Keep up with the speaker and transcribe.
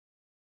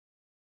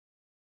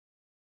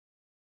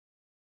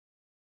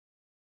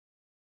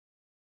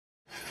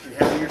If you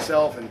handle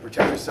yourself and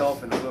protect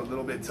yourself and a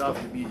little bit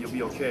tough, you'll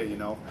be okay, you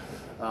know.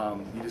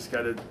 You just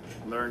got to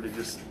learn to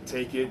just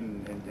take it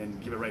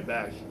and give it right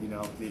back, you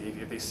know.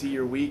 If they see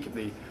you're weak, if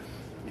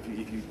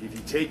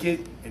you take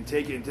it and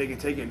take it and take it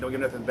and take it and don't get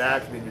nothing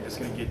back, then you're just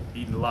going to get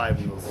eaten alive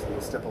and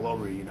you'll step all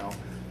over you, you know.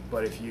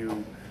 But if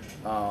you,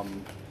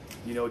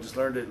 you know, just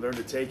learn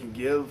to take and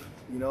give,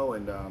 you know,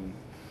 and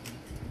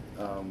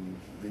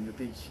then you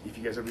think if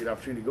you guys ever get an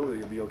opportunity to go there,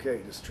 you'll be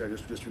okay.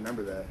 Just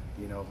remember that,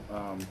 you know.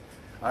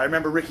 I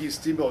remember Ricky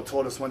Steamboat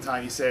told us one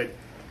time. He said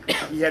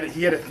he had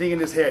a thing in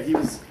his head. He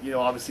was, you know,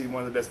 obviously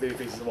one of the best baby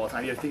faces of all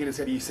time. He had a thing in his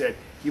head. He said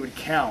he would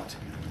count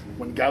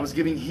when a guy was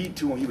giving heat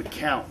to him. He would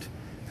count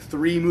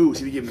 3 moves.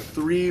 He would give him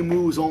 3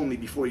 moves only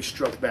before he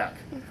struck back.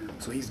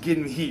 So he's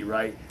getting heat,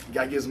 right? The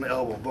guy gives him an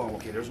elbow. Boom.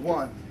 Okay, there's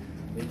 1.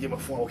 Then you give him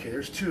a 4. Okay,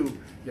 there's 2. You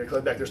gotta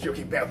cut back. There's 3.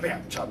 Okay, bam,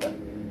 bam, chop back.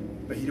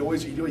 But he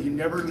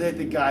never let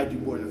the guy do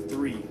more than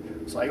 3.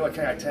 So I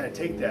tend to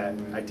take that.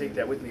 I take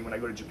that with me when I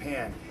go to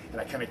Japan,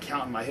 and I kind of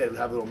count in my head,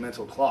 have a little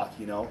mental clock,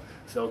 you know.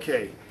 So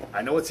okay,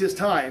 I know it's his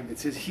time,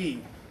 it's his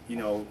heat, you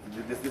know.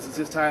 This is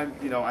his time,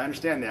 you know. I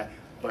understand that,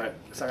 but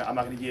I'm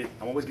not going to get.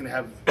 I'm always going to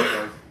have, you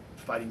know,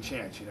 fighting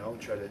chance, you know.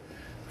 Try to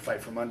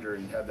fight from under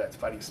and have that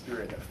fighting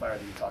spirit, that fire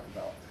that you talk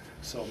about.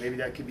 So maybe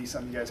that could be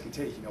something you guys can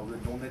take, you know.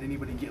 Don't let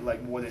anybody get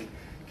like more than.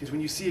 Because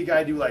when you see a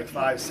guy do like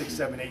 5, 6,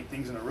 7, 8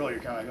 things in a row, you're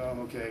kind of like,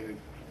 oh, okay.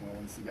 Well,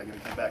 when's the guy going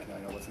to come back now? I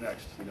know what's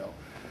next, you know.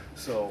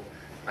 So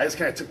I just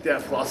kind of took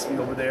that philosophy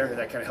over there, and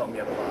that kind of helped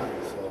me out a lot.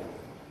 So,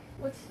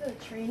 what's the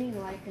training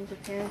like in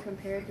Japan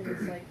compared to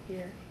what's like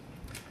here?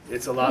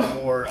 It's a lot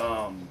more.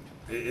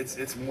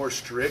 It's more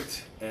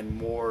strict and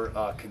more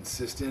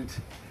consistent.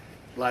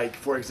 Like,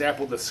 for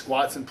example, the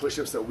squats and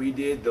push-ups that we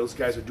did, those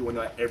guys are doing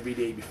that every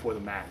day before the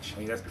match. I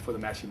mean, that's before the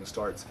match even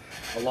starts,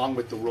 along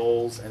with the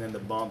rolls and then the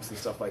bumps and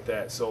stuff like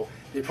that. So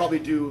they probably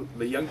do,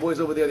 the young boys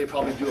over there, they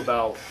probably do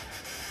about,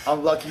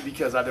 I'm lucky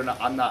because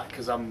I'm not,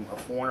 because I'm a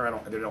foreigner,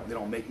 they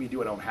don't make me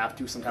do it, I don't have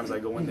to. Sometimes I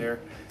go in there,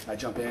 I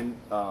jump in,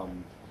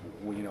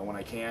 you know, when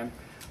I can.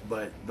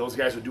 But those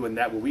guys are doing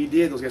that, what we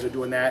did, those guys are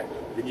doing that,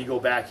 then you go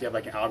back, you have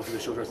like an hour for the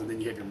show rest, and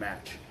then you have your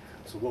match.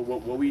 So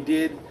what we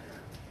did,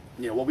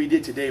 you know, what we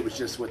did today was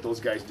just what those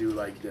guys do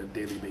like on a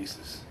daily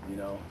basis, you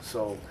know.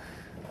 So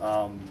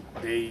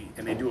they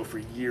do it for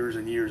years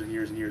and years and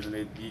years and years. And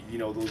they, you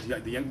know,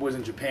 the young boys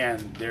in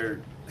Japan,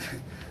 they're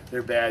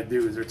bad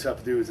dudes, they're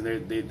tough dudes, and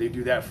they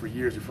do that for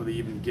years before they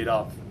even get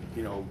off,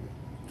 you know,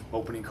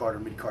 opening card or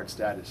mid card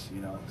status,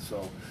 you know.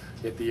 So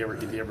if they ever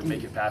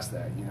make it past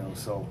that, you know.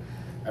 So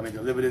I mean, they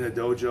live it in the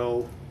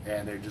dojo,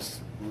 and they just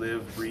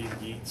live, breathe,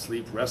 eat,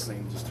 sleep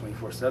wrestling just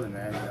 24/7,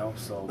 man, you know.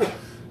 So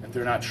if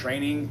they're not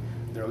training,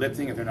 they're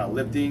lifting. If they're not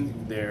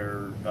lifting,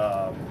 they're,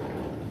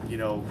 you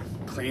know,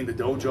 cleaning the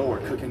dojo or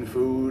cooking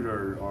food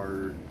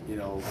or, you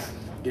know,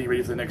 getting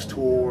ready for the next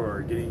tour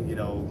or getting, you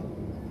know,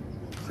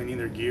 cleaning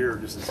their gear.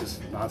 It's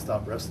just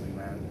nonstop wrestling,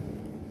 man.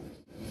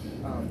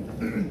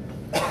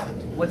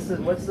 What's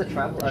the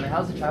travel? I mean,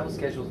 how's the travel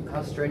schedule?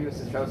 How strenuous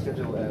is the travel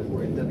schedule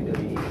for in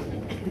WWE?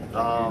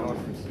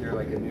 You're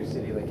like a new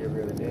city like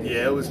every other day.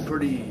 Yeah, it was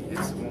pretty.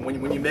 It's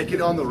when you make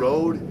it on the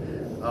road.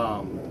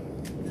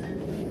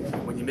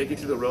 When you make it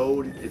to the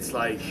road, it's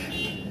like,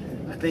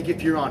 I think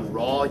if you're on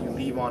Raw, you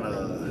leave on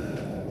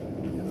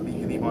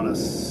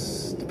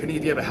depending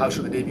if you have a house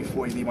show the day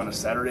before, you leave on a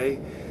Saturday,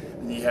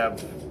 and you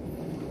have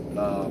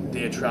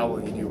day of travel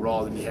and you do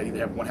Raw, then you either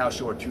have 1 house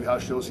show or 2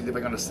 house shows, so you leave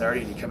back on a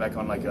Saturday and you come back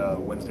on like a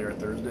Wednesday or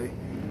Thursday,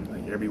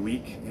 like every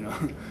week, you know.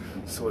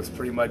 So it's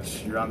pretty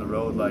much, you're on the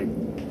road like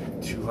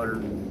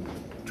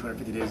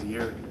 250 days a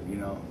year, you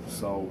know.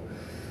 So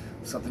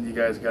something you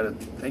guys got to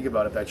think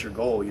about if that's your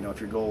goal. You know, if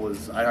your goal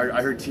is,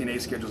 I heard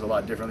TNA schedules a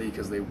lot differently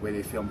because the way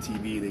they film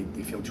TV,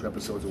 they film 2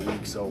 episodes a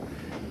week, so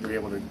you're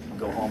able to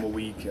go home a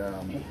week.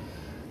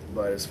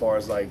 But as far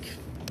as like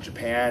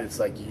Japan, it's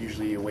like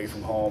usually away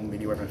from home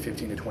anywhere from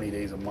 15 to 20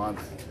 days a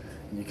month,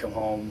 and you come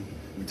home.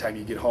 By the time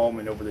you get home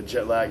and over the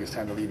jet lag, it's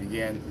time to leave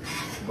again.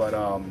 But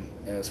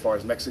and as far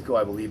as Mexico,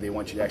 I believe they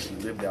want you to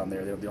actually live down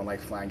there. They don't like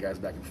flying guys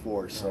back and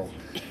forth. So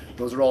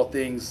those are all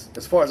things,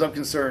 as far as I'm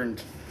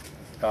concerned,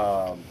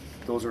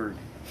 those are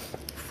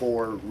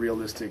 4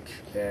 realistic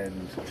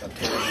and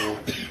obtainable,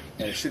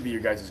 and it should be your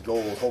guys'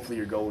 goals. Hopefully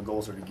your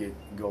goals are to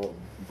go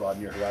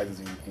broaden your horizons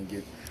and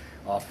get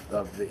off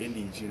of the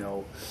indies, you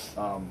know.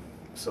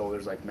 So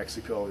there's like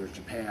Mexico, there's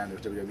Japan,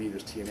 there's WWE,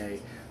 there's TNA.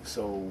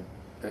 So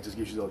that just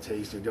gives you a little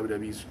taste.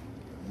 WWE's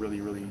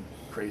really, really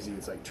crazy.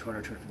 It's like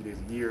 250 days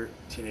a year.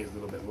 TNA is a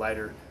little bit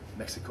lighter.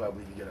 Mexico, I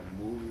believe you got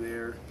to move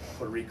there.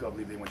 Puerto Rico, I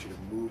believe they want you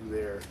to move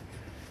there.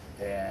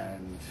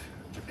 And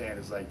Japan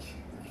is like,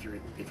 if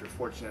you're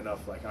fortunate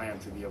enough, like I am,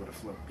 to be able to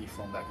be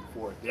flown back and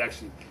forth, they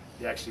actually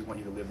want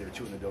you to live there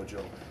too in the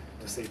dojo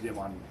to save them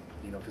on,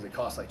 you know, because it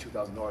costs like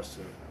 $2,000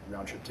 to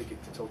round trip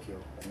ticket to Tokyo,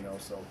 you know.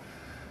 So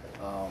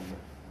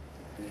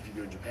and if you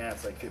go to Japan,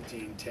 it's like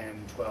 15,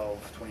 10,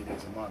 12, 20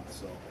 days a month.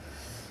 So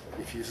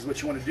if this is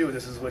what you want to do,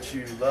 this is what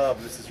you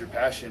love, this is your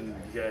passion,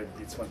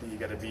 it's one thing you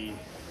got to be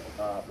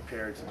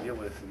prepared to deal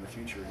with in the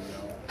future.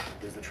 You know,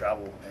 is the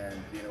travel and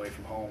being away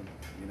from home.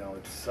 You know,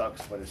 it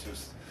sucks, but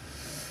it's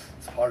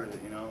part of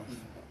it. You know.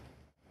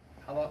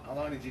 How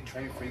long did you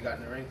train before you got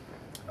in the ring?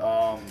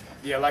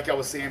 Yeah, like I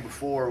was saying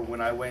before,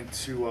 when I went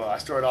to, I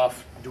started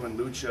off doing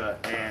lucha,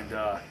 and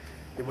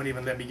they wouldn't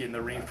even let me get in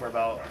the ring for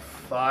about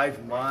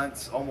 5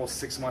 months, almost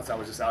 6 months. I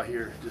was just out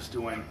here just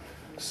doing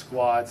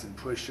squats and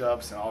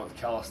push-ups and all the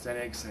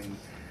calisthenics and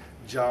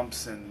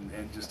jumps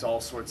and just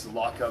all sorts of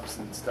lockups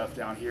and stuff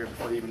down here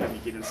before they even let me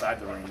get inside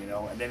the ring, you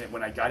know. And then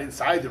when I got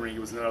inside the ring, it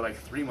was another like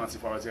 3 months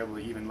before I was able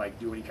to even like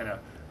do any kind of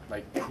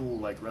like cool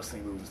like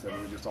wrestling moves and stuff.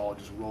 It was just all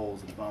just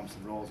rolls and bumps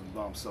and rolls and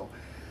bumps. So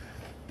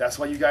that's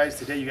why you guys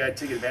today, you got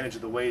to take advantage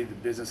of the way the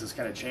business has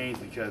kind of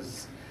changed,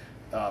 because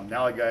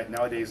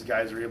nowadays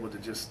guys are able to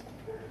just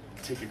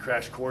take a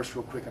crash course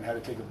real quick on how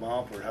to take a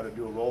bump or how to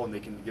do a roll, and they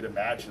can get a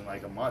match in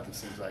like a month, it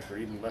seems like, or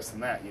even less than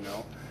that, you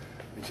know.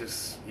 It's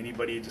just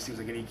anybody, it just seems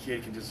like any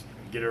kid can just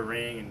get a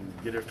ring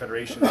and get a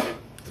federation, get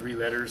 3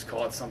 letters,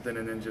 call it something,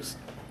 and then just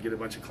get a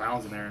bunch of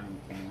clowns in there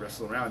and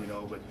wrestle around, you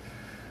know. But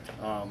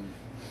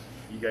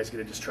you guys got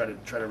to just try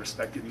to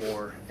respect it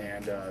more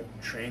and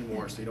train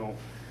more, so you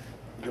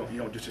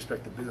don't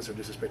disrespect the business or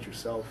disrespect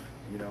yourself,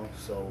 you know.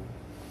 So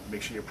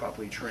make sure you're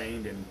properly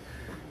trained, and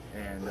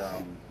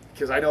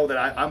because I know that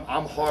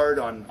I'm hard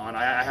on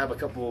I have a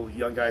couple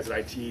young guys that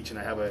I teach, and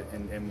I have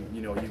and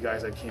you know, you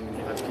guys that came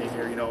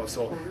here, you know,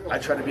 so I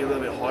try to be a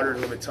little bit harder, a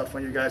little bit tough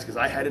on you guys, because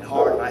I had it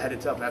hard and I had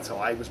it tough, and that's how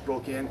I was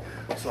broke in.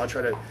 So I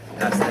try to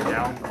pass that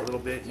down a little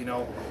bit, you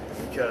know,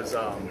 because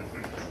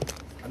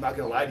I'm not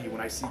gonna lie to you,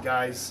 when I see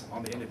guys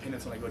on the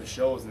independents when I go to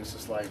shows, and it's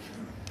just like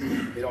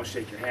they don't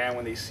shake your hand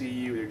when they see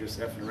you, they're just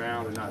effing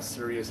around, they're not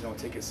serious, they don't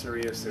take it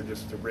serious,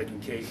 they're breaking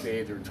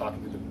kayfabe, they're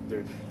talking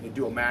to they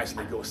do a match and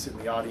they go sit in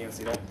the audience,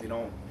 they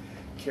don't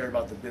care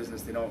about the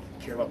business, they don't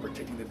care about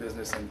protecting the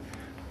business,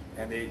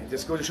 and they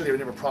just go to show they were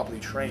never properly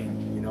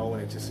trained, you know.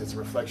 And it's a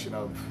reflection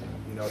of,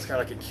 you know, it's kind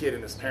of like a kid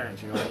and his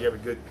parents, you know. If you have a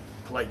good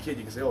polite kid,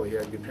 you can say, oh, he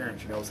had good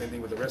parents, you know. Same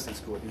thing with the wrestling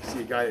school. If you see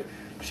a guy that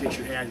shakes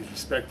your hand, he's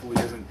respectful,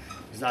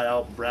 he's not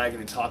out bragging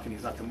and talking,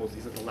 he's not the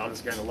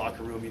loudest guy in the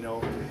locker room, you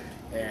know,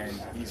 and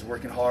he's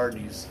working hard,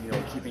 and he's, you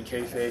know, keeping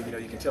kayfabe, you know,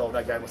 you can tell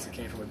that guy must have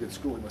came from a good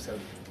school, he must have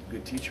a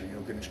good teacher, you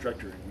know, good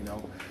instructor, you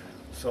know.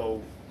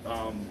 So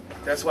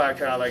that's why I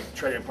kind of like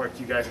try to impart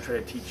to you guys and try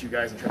to teach you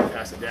guys and try to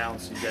pass it down,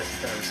 so you guys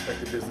can kind of respect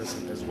the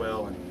business as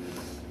well.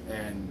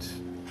 And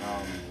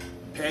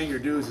paying your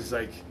dues is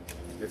like,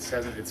 it's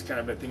kind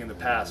of a thing in the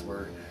past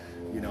where,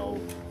 you know,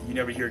 you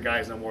never hear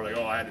guys no more like,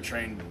 oh, I had to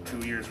train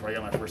 2 years before I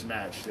got my first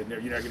match. You're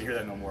not going to hear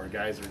that no more.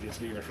 Guys are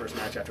just getting their first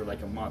match after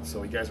like a month.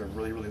 So you guys are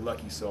really, really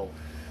lucky. So,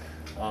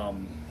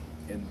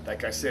 and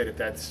like I said, if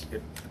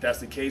that's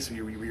the case,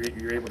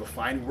 you're able to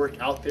find work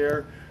out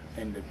there,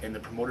 and the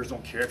promoters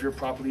don't care if you're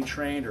properly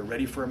trained or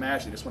ready for a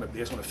match. They just want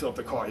to fill up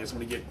the car. They just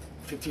want to get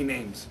 15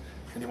 names,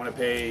 and they want to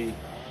pay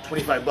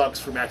 $25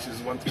 for matches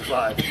 1 through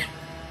 5.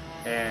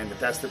 And if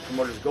that's the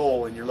promoter's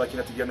goal, and you're lucky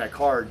enough to get on that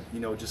card, you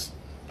know, just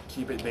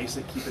keep it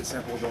basic, keep it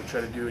simple. Don't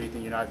try to do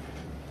anything you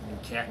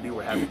can't do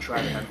or haven't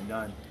tried or haven't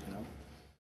done.